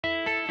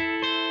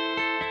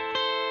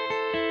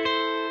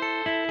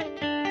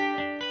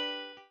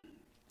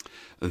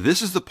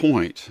This is the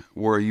point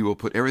where you will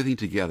put everything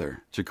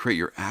together to create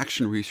your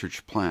action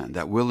research plan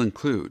that will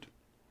include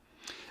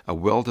a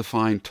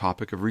well-defined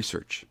topic of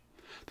research,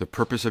 the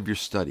purpose of your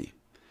study,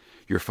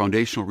 your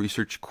foundational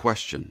research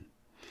question,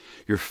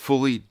 your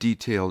fully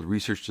detailed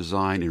research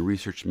design and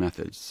research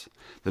methods,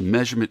 the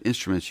measurement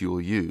instruments you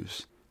will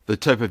use, the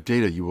type of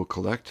data you will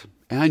collect,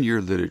 and your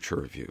literature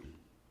review.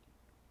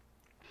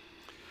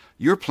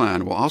 Your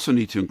plan will also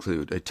need to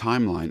include a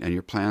timeline and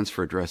your plans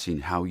for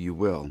addressing how you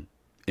will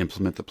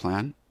implement the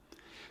plan,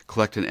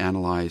 collect and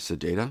analyze the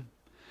data,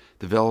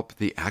 develop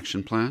the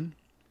action plan,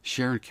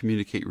 share and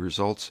communicate your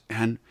results,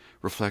 and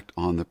reflect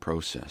on the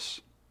process.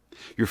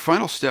 Your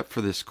final step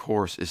for this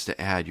course is to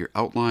add your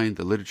outline,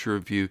 the literature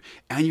review,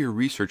 and your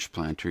research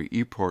plan to your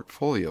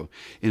e-portfolio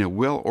in a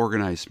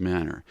well-organized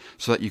manner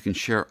so that you can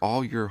share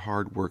all your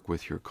hard work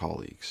with your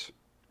colleagues.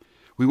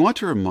 We want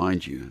to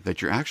remind you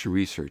that your action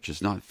research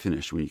is not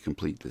finished when you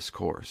complete this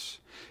course.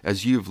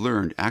 As you've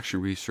learned, action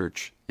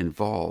research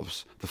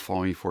involves the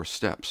following 4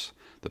 steps: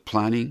 the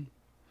planning,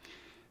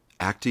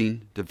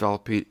 acting,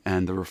 developing,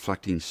 and the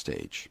reflecting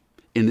stage.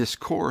 In this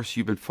course,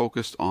 you've been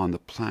focused on the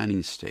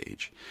planning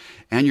stage,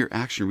 and your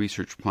action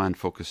research plan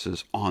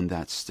focuses on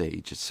that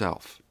stage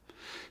itself.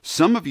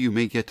 Some of you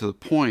may get to the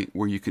point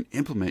where you can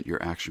implement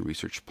your action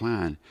research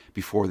plan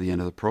before the end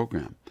of the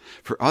program.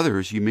 For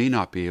others, you may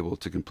not be able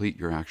to complete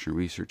your action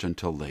research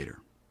until later.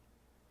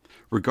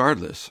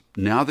 Regardless,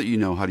 now that you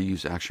know how to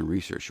use action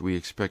research, we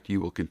expect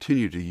you will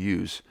continue to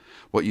use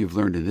what you've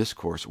learned in this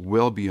course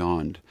well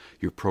beyond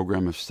your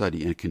program of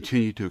study and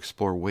continue to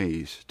explore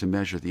ways to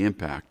measure the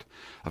impact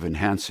of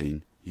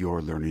enhancing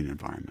your learning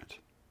environment.